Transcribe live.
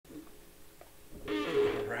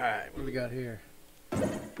we got here?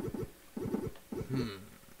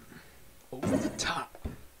 Over the top.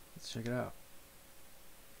 Let's check it out.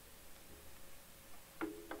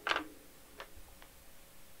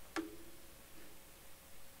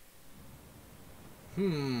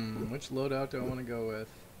 Which loadout do I want to go with?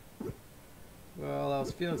 Well, I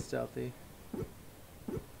was feeling stealthy. I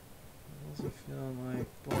wasn't feeling like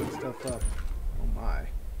blowing stuff up. Oh my.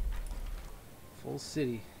 Full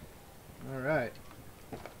city. Alright.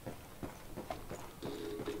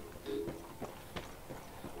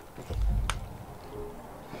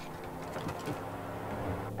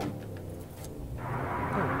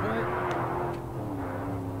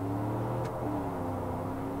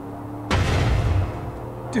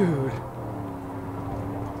 Dude.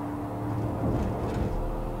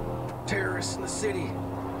 Terrorists in the city.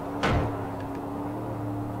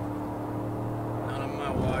 Not on my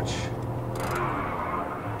watch.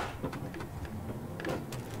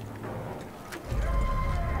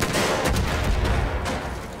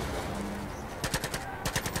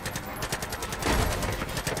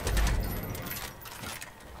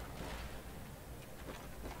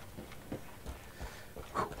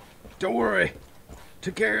 Don't worry.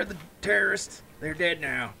 Took care of the terrorists. They're dead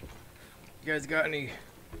now. You guys got any?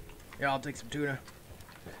 Yeah, I'll take some tuna.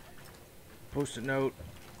 Post-it note.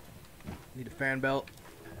 Need a fan belt.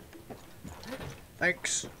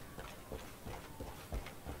 Thanks.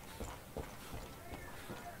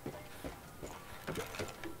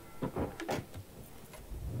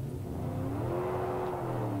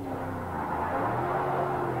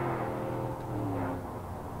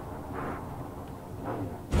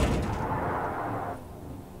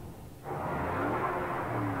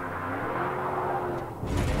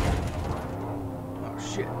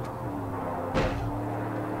 Shit.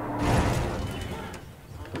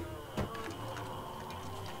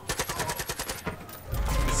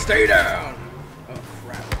 Stay down! Oh,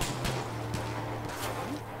 crap.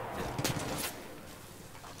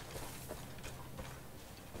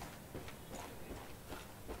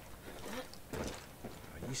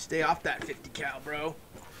 You stay off that 50 cal, bro.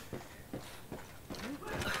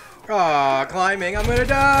 Aw, climbing. I'm gonna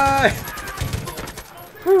die!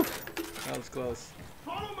 Whew. That was close.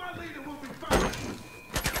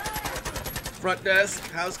 Front desk,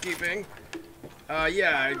 housekeeping.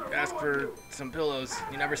 Yeah, I asked for some pillows.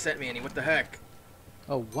 You never sent me any. What the heck?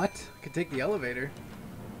 Oh, what? I could take the elevator.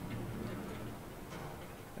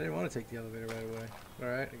 I didn't want to take the elevator right away.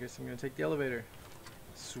 Alright, I guess I'm going to take the elevator.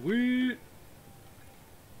 Sweet!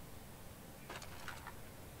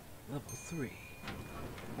 Level 3.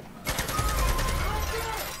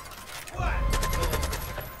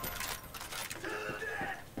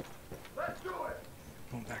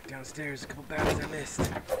 Going back downstairs, a couple battles I missed.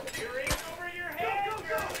 You're in over your head,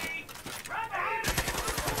 Joey!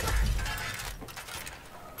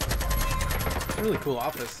 Really cool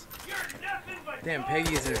office. You're nothing but Damn,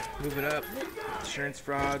 Peggy's are moving up. Insurance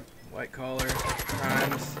fraud, white collar,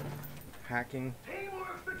 crimes, hacking.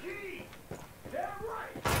 teamwork's the key! Damn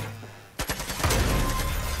right!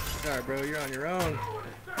 Sorry, bro, you're on your own.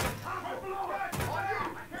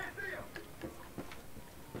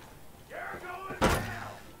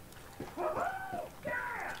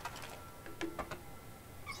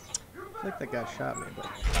 I think that guy shot me, but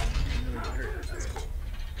really hurt.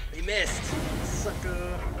 He missed.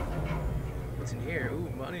 Sucker. What's in here? Ooh,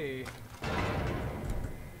 money.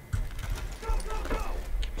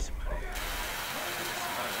 Give me some money.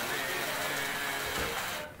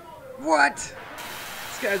 What?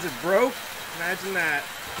 These guys are broke? Imagine that.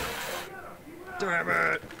 Damn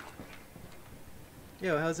it.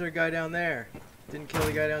 Yo, how's there a guy down there? Didn't kill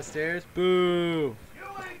the guy downstairs? Boo. You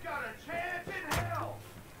ain't got a chance in hell!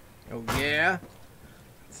 Oh yeah?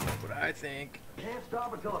 That's what I think. Can't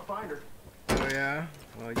stop until I find her. Oh yeah?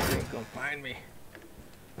 Well, you ain't gonna find me.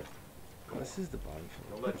 This is the bottom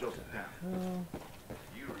floor. Don't let Joseph down. Oh.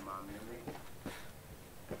 You remind me of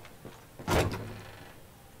me.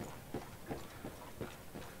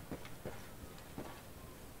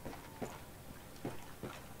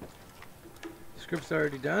 Script's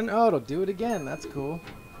already done? Oh, it'll do it again. That's cool.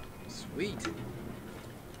 Sweet.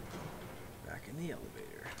 Back in the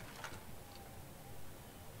elevator.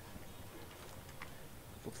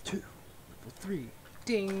 Level 2. Level 3.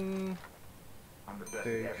 Ding! I'm the best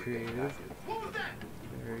Very at everything creative. I do.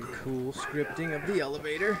 Very cool scripting of the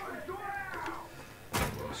elevator.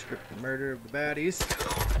 Script the murder of the baddies.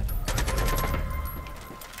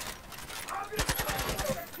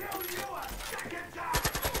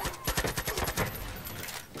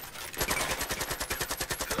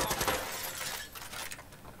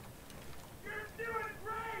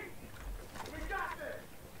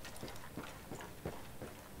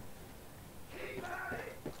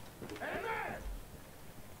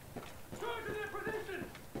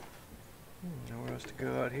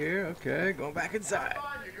 Okay, going back inside.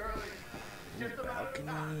 Find you, girlie. Just about in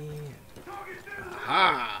time. Balcony. Talking to.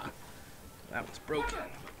 Aha! That was broken.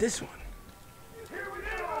 This one. Here we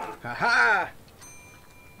go. Haha!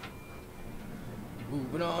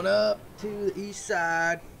 Moving on up to the east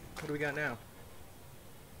side. What do we got now?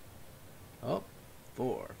 Oh,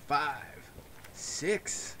 4, 5,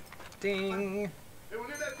 6. Ding! It was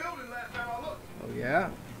in that building last time I looked. Oh yeah.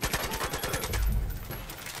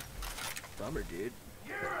 Bummer, dude.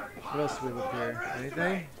 What else do we have up here?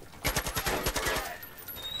 Anything?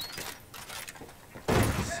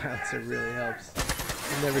 Silencer really helps.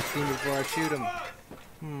 I've never seen before I shoot him.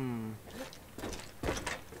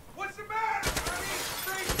 What's the matter?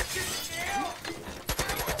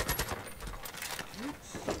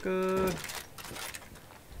 Sucker.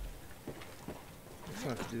 I just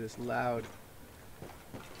have to do this loud.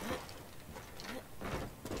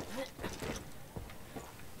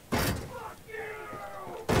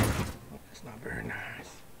 That's not very nice.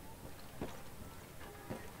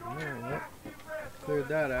 Alright, cleared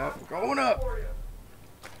that out. We're going up.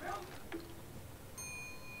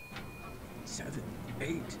 7, 8,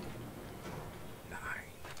 9.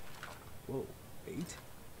 Whoa, 8,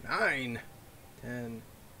 9, 10,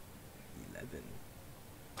 11, 12,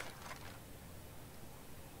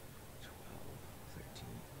 13,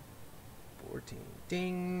 14.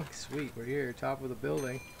 Ding! Sweet, we're here, top of the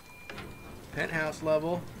building. Penthouse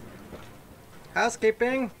level.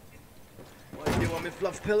 Housekeeping! What do you want me,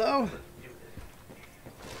 fluff pillow?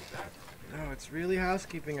 No, it's really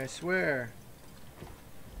housekeeping, I swear.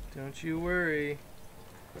 Don't you worry.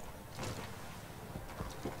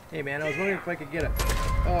 Hey man, I was wondering if I could get a...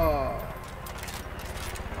 Oh.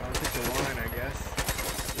 I'll take the wine, I guess.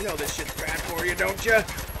 You know this shit's bad for you, don't you?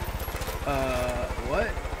 What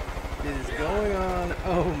is going on?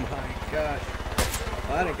 Oh my gosh.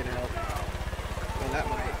 Well, that ain't gonna help. Well, that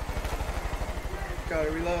might.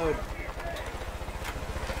 Gotta reload.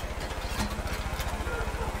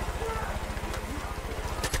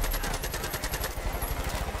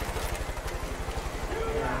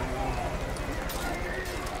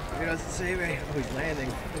 He doesn't save me. Oh, he's landing.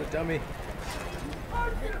 What a dummy.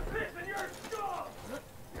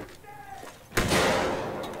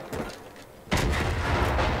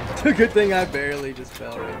 It's a good thing I barely just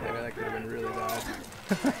fell right there. That could have been really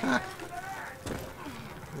bad.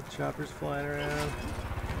 The chopper's flying around.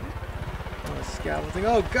 Oh, scaffolding.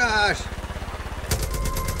 Oh gosh!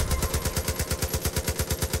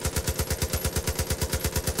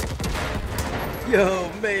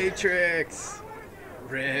 Yo, Matrix!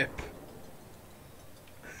 Rip.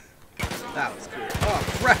 That was cool. Oh,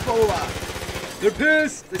 crapola! They're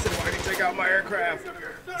pissed! They said, why did you take out my aircraft?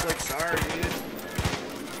 It's like, sorry, dude.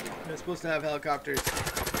 You're supposed to have helicopters.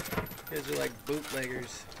 You guys are like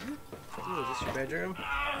bootleggers. Ooh, is this your bedroom?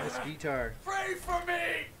 Nice guitar. Pray for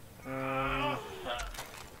me!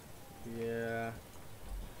 Yeah.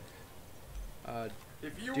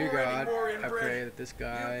 If you Dear were any God, more I inbred, pray that this you'd be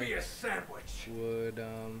guy a sandwich. would,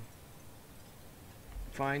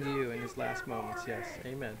 find you in his last moments. Yes,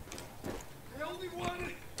 amen. I only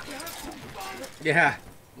wanted to have some fun. Yeah,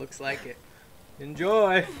 looks like it.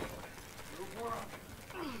 Enjoy!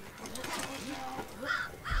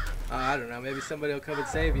 I don't know, maybe somebody will come and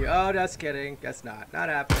save you. Oh, just kidding. Guess not. Not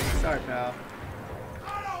happening. Sorry, pal.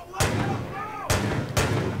 I don't let you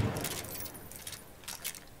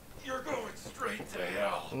go. You're going straight to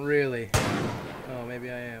hell. Really? Oh, maybe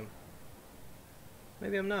I am.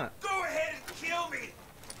 Maybe I'm not. Go ahead and kill me.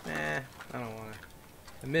 Nah, I don't wanna.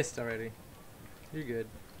 I missed already. You're good.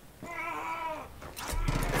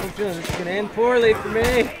 I'm feeling this is gonna end poorly for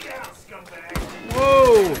me.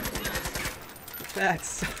 Whoa!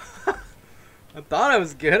 That's... I thought I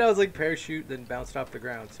was good. I was like parachute, then bounced off the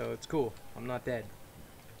ground, so it's cool. I'm not dead.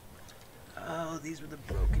 Oh, these were the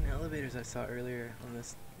broken elevators I saw earlier on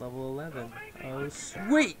this level 11. Oh,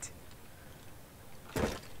 sweet!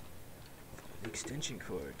 Extension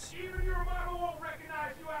cords. Even your mama won't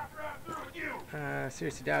recognize you after I'm through with you.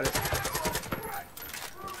 Seriously doubt it.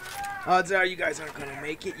 Odds are you guys aren't gonna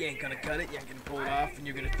make it. You ain't gonna cut it. You ain't gonna pull it off, and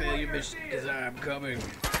you're gonna fail your mission because I'm coming.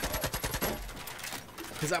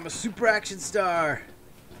 Because I'm a super action star.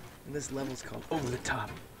 And this level's called Over the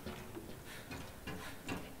Top.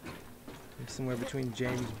 I'm somewhere between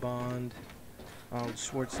James Bond, Arnold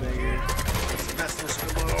Schwarzenegger, Sylvester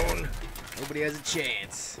Stallone. Nobody has a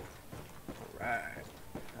chance. Alright.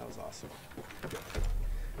 That was awesome.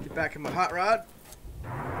 Get back in my hot rod.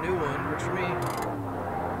 New one. Works for me.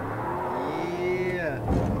 Yeah.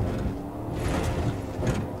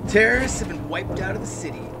 Terrorists have been wiped out of the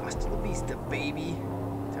city. Hasta la vista, baby.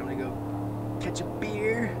 Time to go catch a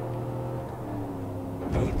beer.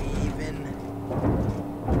 Maybe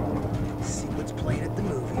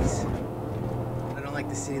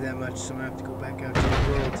city that much, so I'm gonna have to go back out to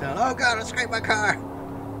the rural town. Oh god, I scraped my car!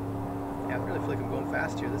 Yeah, I really feel like I'm going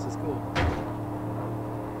fast here. This is cool.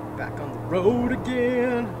 Back on the road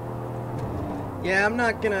again. Yeah, I'm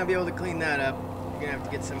not gonna be able to clean that up. You're gonna have to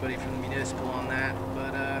get somebody from the municipal on that.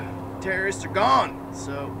 But terrorists are gone,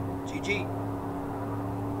 so GG.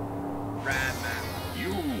 Rad map.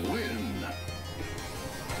 You win.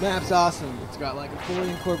 Map's awesome. It's got like a fully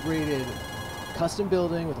incorporated custom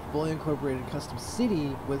building with a fully incorporated custom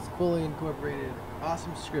city with fully incorporated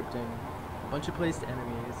awesome scripting, a bunch of placed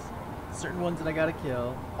enemies, certain ones that I gotta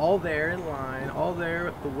kill, all there in line, all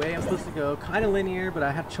there the way I'm supposed to go, kind of linear, but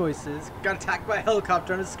I have choices. Got attacked by a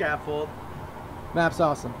helicopter on a scaffold. Map's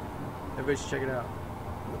awesome. Everybody should check it out.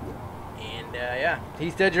 And yeah,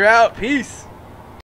 Peace Dead, you're out. Peace.